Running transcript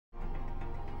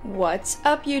What's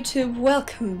up, YouTube?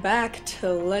 Welcome back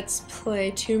to Let's Play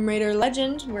Tomb Raider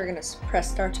Legend. We're gonna press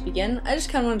start to begin. I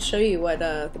just kind of want to show you what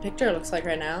the picture looks like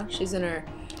right now. She's in her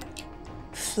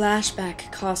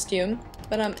flashback costume.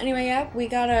 But anyway, yeah, we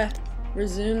gotta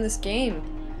resume this game.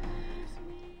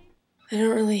 I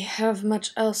don't really have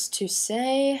much else to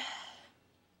say.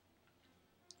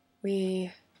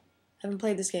 We haven't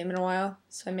played this game in a while,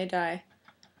 so I may die.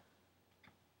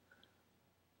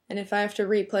 And if I have to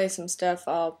replay some stuff,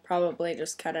 I'll probably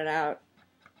just cut it out.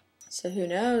 So who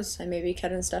knows? I may be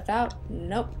cutting stuff out.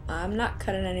 Nope, I'm not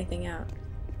cutting anything out.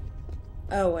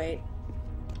 Oh wait.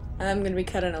 I'm gonna be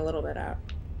cutting a little bit out.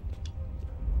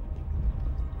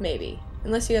 Maybe.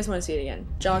 Unless you guys want to see it again.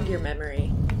 Jog your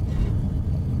memory.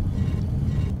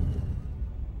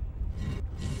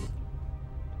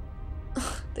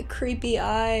 The creepy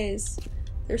eyes.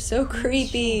 They're so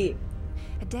creepy.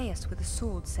 A dais with a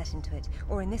sword set into it,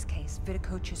 or in this case,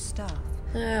 Viracocha's staff.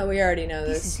 Ah, we already know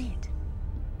this. This is it.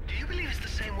 Do you believe it's the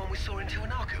same one we saw in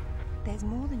Tiwanaku? There's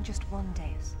more than just one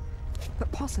dais,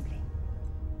 but possibly.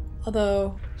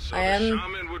 Although, So I am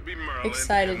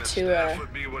excited to,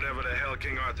 would be whatever the hell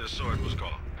King Arthur's sword was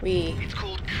called. It's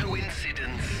called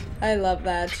coincidence. I love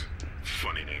that.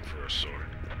 Funny name for a sword.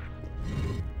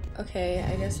 Okay,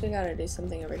 I guess we gotta do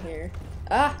something over here.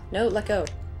 Ah! No, let go.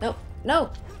 No, no!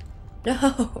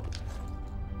 No!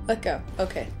 Let go.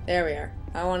 Okay, there we are.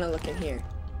 I want to look in here.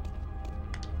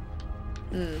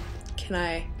 Can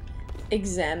I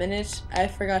examine it? I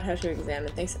forgot how to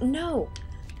examine things. No!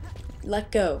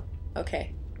 Let go.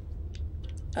 Okay.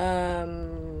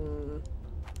 Oh,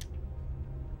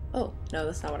 no,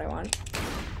 that's not what I want.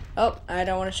 Oh, I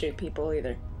don't want to shoot people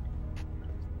either.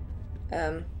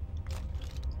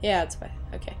 Yeah, it's fine.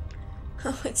 Okay.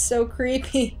 Oh, it's so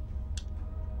creepy.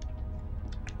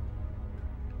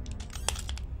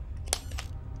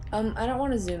 I don't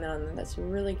want to zoom in on them. That's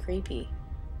really creepy.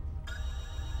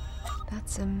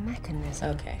 That's a mechanism.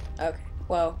 Okay, okay.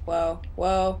 Whoa, whoa,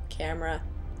 whoa, camera.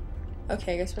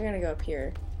 Okay, I guess we're gonna go up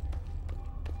here.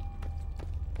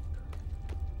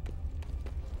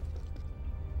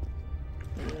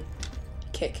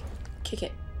 Kick. Kick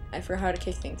it. I forgot how to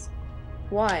kick things.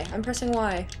 Y. I'm pressing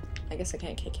Y. I guess I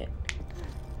can't kick it.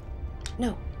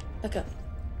 No. Let go.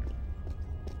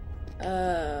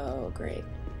 Oh, great.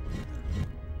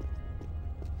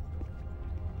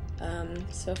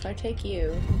 So if I take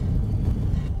you...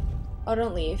 Oh,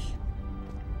 don't leave.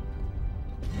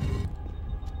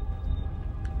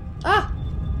 Ah!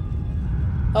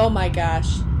 Oh my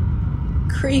gosh.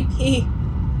 Creepy.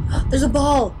 There's a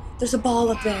ball! There's a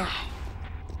ball up there.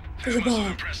 There's a ball.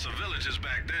 Impressed the villagers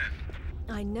back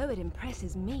then. I know it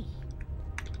impresses me.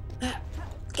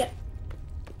 Get.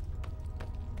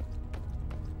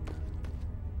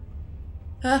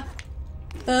 Ah.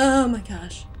 Oh my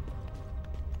gosh.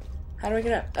 How do I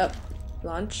get up? Up.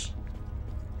 Launch.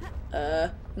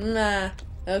 Nah.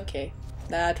 Okay.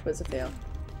 That was a fail.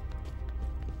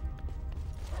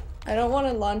 I don't want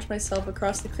to launch myself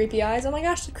across the creepy eyes. Oh my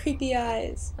gosh, the creepy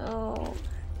eyes. Oh.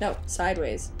 No,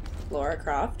 sideways. Laura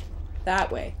Croft.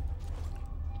 That way.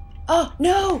 Oh,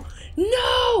 no!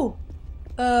 No!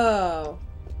 Oh.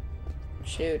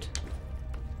 Shoot.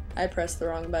 I pressed the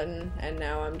wrong button, and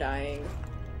now I'm dying.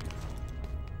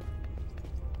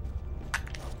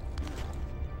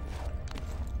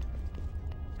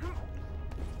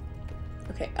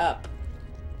 Okay, up.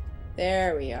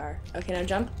 There we are. Okay, now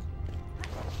jump.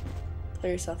 Pull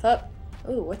yourself up.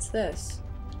 Ooh, what's this?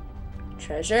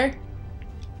 Treasure?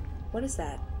 What is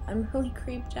that? I'm really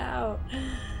creeped out.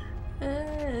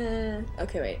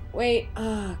 Okay, wait. Wait.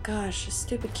 Oh, gosh. A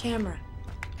stupid camera.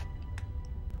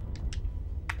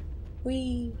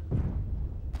 Whee.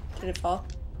 Did it fall?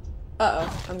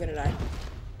 Uh-oh. I'm gonna die.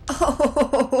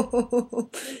 Oh,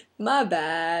 my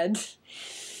bad.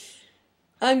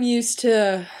 I'm used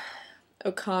to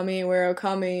Okami, where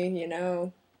Okami, you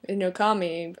know, in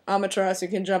Okami, Amaterasu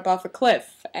can jump off a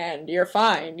cliff, and you're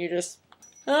fine. You just,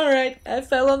 alright, I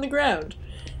fell on the ground.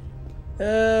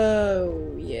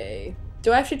 Oh, yay.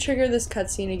 Do I have to trigger this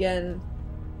cutscene again?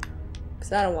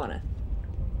 Because I don't want to.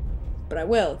 But I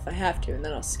will if I have to, and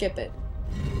then I'll skip it.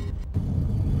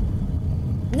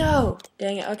 No!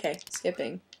 Dang it, okay,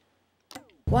 skipping.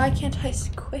 Why can't I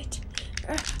quit?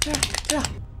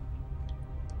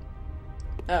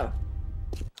 Oh.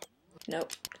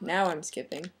 Nope. Now I'm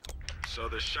skipping. So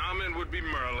the shaman would be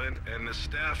Merlin, and the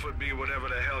staff would be whatever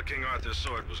the hell King Arthur's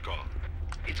sword was called.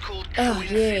 It's called coincidence.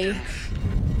 Oh, yay.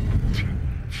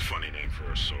 Funny name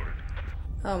for a sword.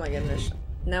 Oh my goodness.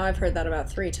 Now I've heard that about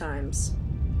 3 times.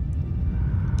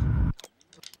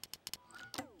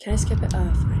 Can I skip it?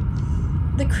 Oh, fine.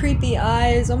 The creepy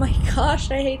eyes. Oh my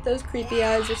gosh, I hate those creepy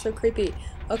eyes. They're so creepy.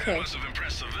 Okay. That must have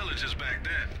impressed the villagers back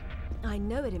then. I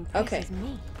know it impresses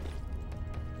me.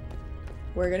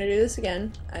 We're gonna do this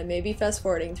again. I may be fast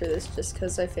forwarding through this just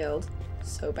because I failed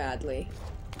so badly.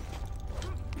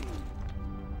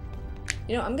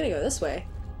 You know, I'm gonna go this way.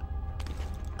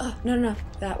 Oh, no, no,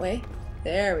 that way.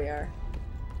 There we are.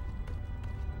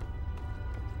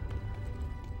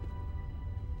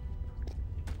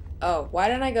 Oh, why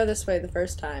didn't I go this way the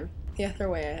first time? The other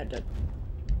way I had to...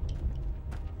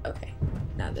 Okay,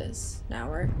 now this. Now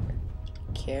we're...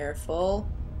 Careful.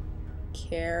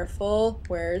 Careful.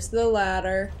 Where's the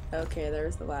ladder? Okay,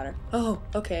 there's the ladder. Oh,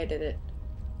 okay, I did it.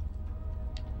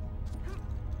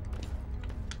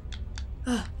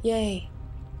 Ah, yay.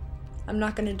 I'm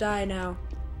not gonna die now.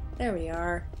 There we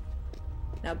are.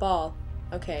 Now ball.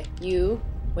 Okay, you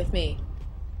with me.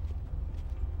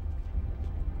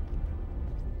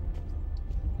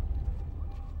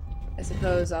 I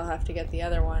suppose I'll have to get the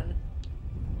other one.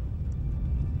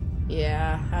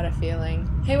 Yeah, had a feeling.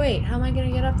 Hey wait, how am I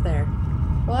gonna get up there?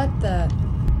 What the?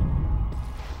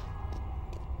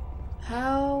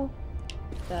 How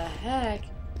the heck?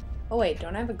 Oh wait,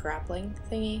 don't I have a grappling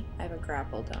thingy? I have a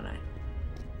grapple, don't I?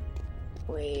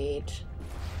 Wait.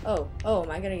 Oh,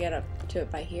 am I gonna get up to it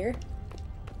by here?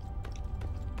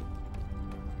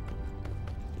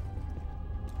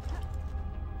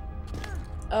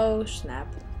 Oh, snap.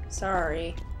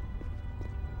 Sorry.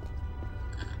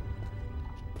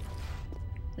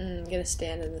 I'm gonna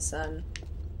stand in the sun.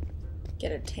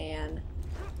 Get a tan.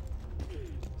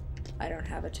 I don't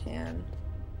have a tan.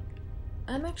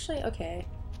 I'm actually okay.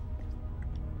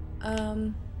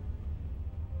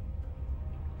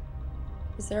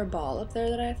 Is there a ball up there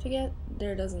that I have to get?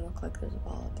 There doesn't look like there's a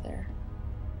ball up there.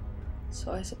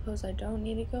 So I suppose I don't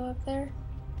need to go up there?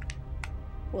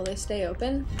 Will they stay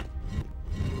open?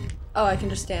 Oh, I can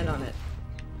just stand on it.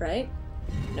 Right?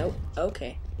 Nope.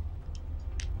 Okay.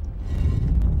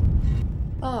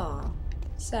 Aw.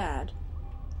 Sad.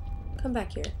 Come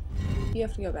back here. You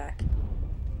have to go back.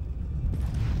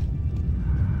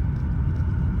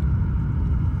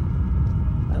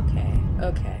 Okay.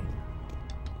 Okay.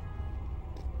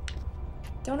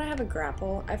 Don't I have a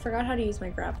grapple? I forgot how to use my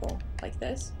grapple. Like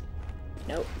this?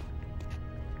 Nope.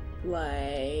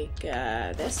 Like,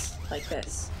 this? Like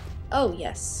this. Oh,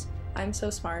 yes. I'm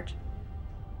so smart.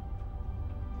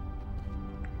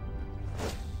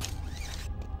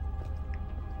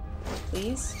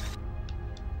 Please?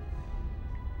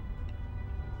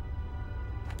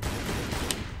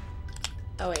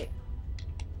 Oh, wait.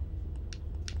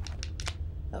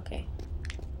 Okay.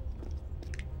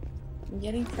 I'm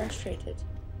getting frustrated.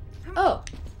 Oh!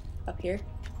 Up here.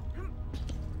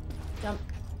 Jump.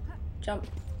 Jump.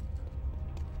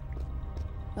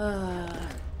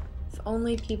 If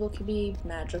only people could be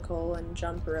magical and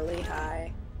jump really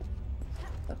high.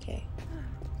 Okay.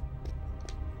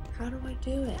 How do I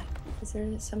do it? Is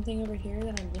there something over here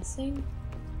that I'm missing?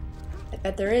 I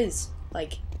bet there is.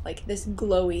 Like this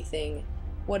glowy thing.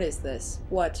 What is this?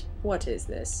 What is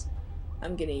this?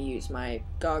 I'm gonna use my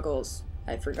goggles.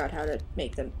 I forgot how to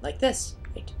make them like this.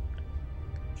 Wait.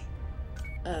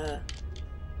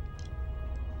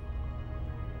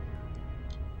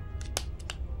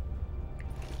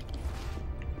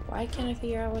 Why can't I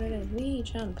figure out what it is? Wee,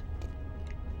 jump.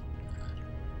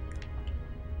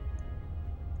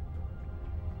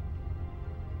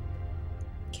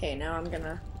 Okay, now I'm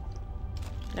gonna...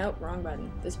 Nope, wrong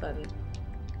button. This button.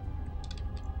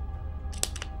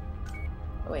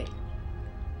 Oh, wait.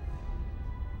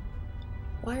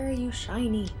 Why are you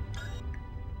shiny?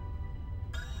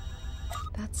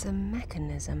 That's a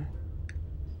mechanism.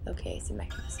 Okay, it's a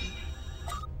mechanism.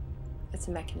 That's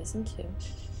a mechanism too.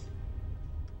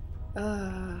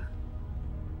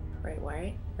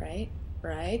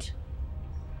 Right.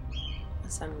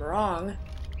 Unless I'm wrong.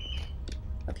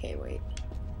 Okay, wait.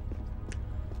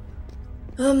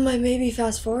 I may be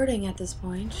fast forwarding at this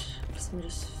point, because I'm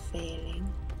just failing.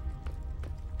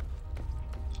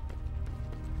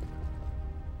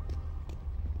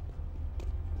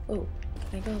 Oh,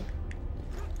 can I go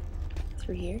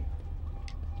through here?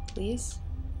 Please?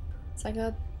 It's like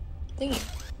a thingy.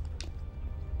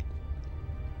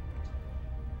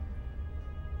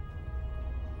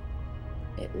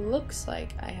 It looks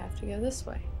like I have to go this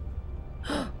way.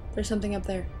 There's something up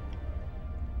there.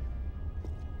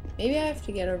 Maybe I have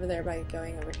to get over there by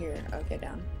going over here. Okay,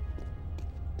 down.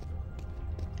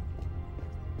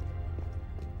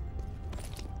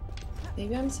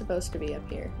 Maybe I'm supposed to be up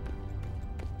here.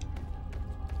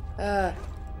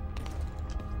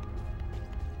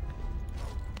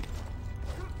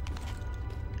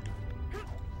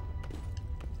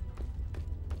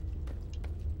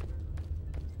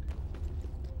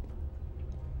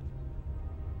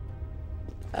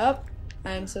 Oh,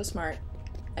 I'm so smart.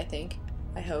 I think.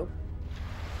 I hope.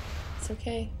 It's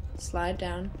okay. Slide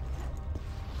down.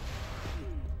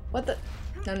 What the?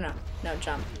 No, no, no. No,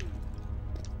 jump.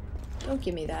 Don't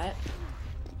give me that.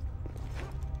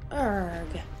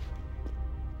 Arrgh.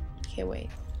 Okay, wait.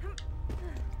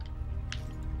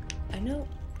 I know.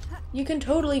 You can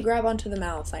totally grab onto the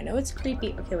mouth. I know it's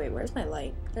creepy. Okay, wait, where's my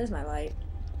light? There's my light.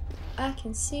 I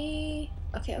can see.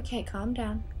 Okay, okay, calm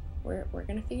down. We're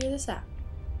gonna figure this out.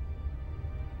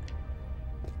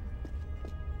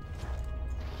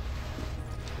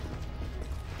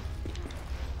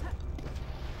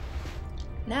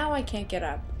 Now I can't get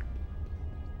up.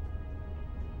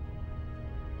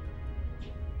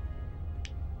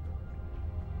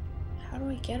 How do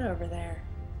I get over there?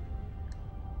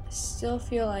 I still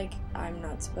feel like I'm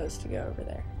not supposed to go over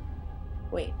there.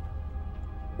 Wait.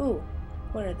 Ooh,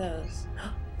 what are those?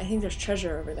 I think there's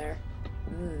treasure over there.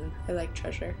 I like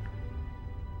treasure.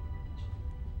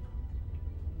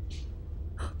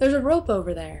 There's a rope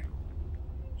over there.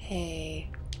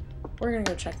 Hey, we're gonna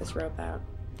go check this rope out.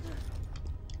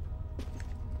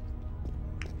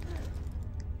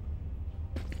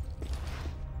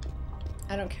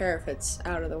 I don't care if it's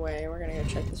out of the way. We're gonna go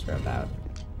check this rope out.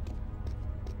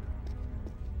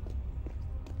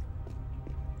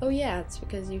 Oh yeah, it's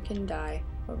because you can die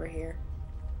over here.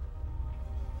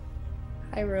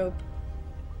 Hi, rope.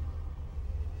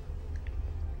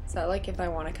 Is that like if I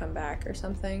want to come back or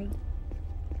something?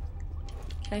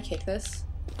 Can I kick this?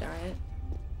 Darn it.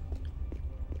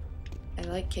 I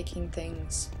like kicking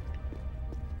things.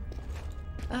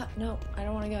 Ah, no, I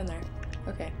don't want to go in there.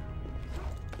 Okay.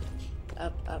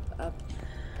 Up, up, up.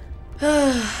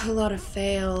 A lot of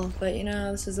fail, but you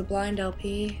know, this is a blind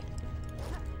LP.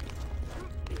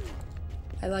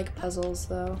 I like puzzles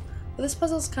though. But this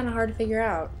puzzle's kind of hard to figure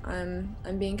out. I'm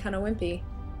being kind of wimpy.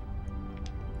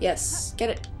 Yes,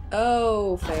 get it.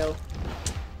 Oh, fail.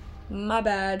 My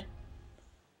bad.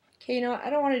 Okay, you know what? I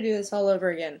don't want to do this all over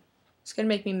again. It's gonna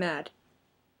make me mad.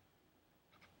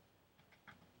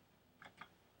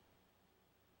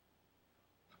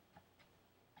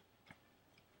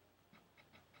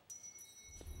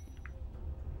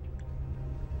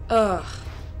 Ugh,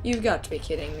 you've got to be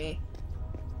kidding me.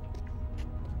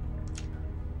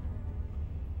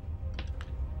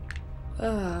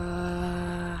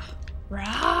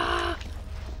 Rah.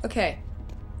 Okay.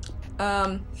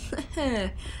 I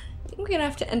think we're gonna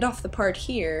have to end off the part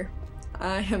here.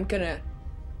 I am gonna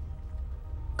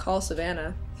call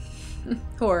Savannah.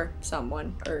 Or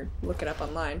someone, or look it up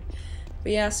online.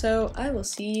 But yeah, so I will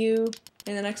see you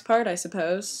in the next part, I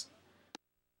suppose.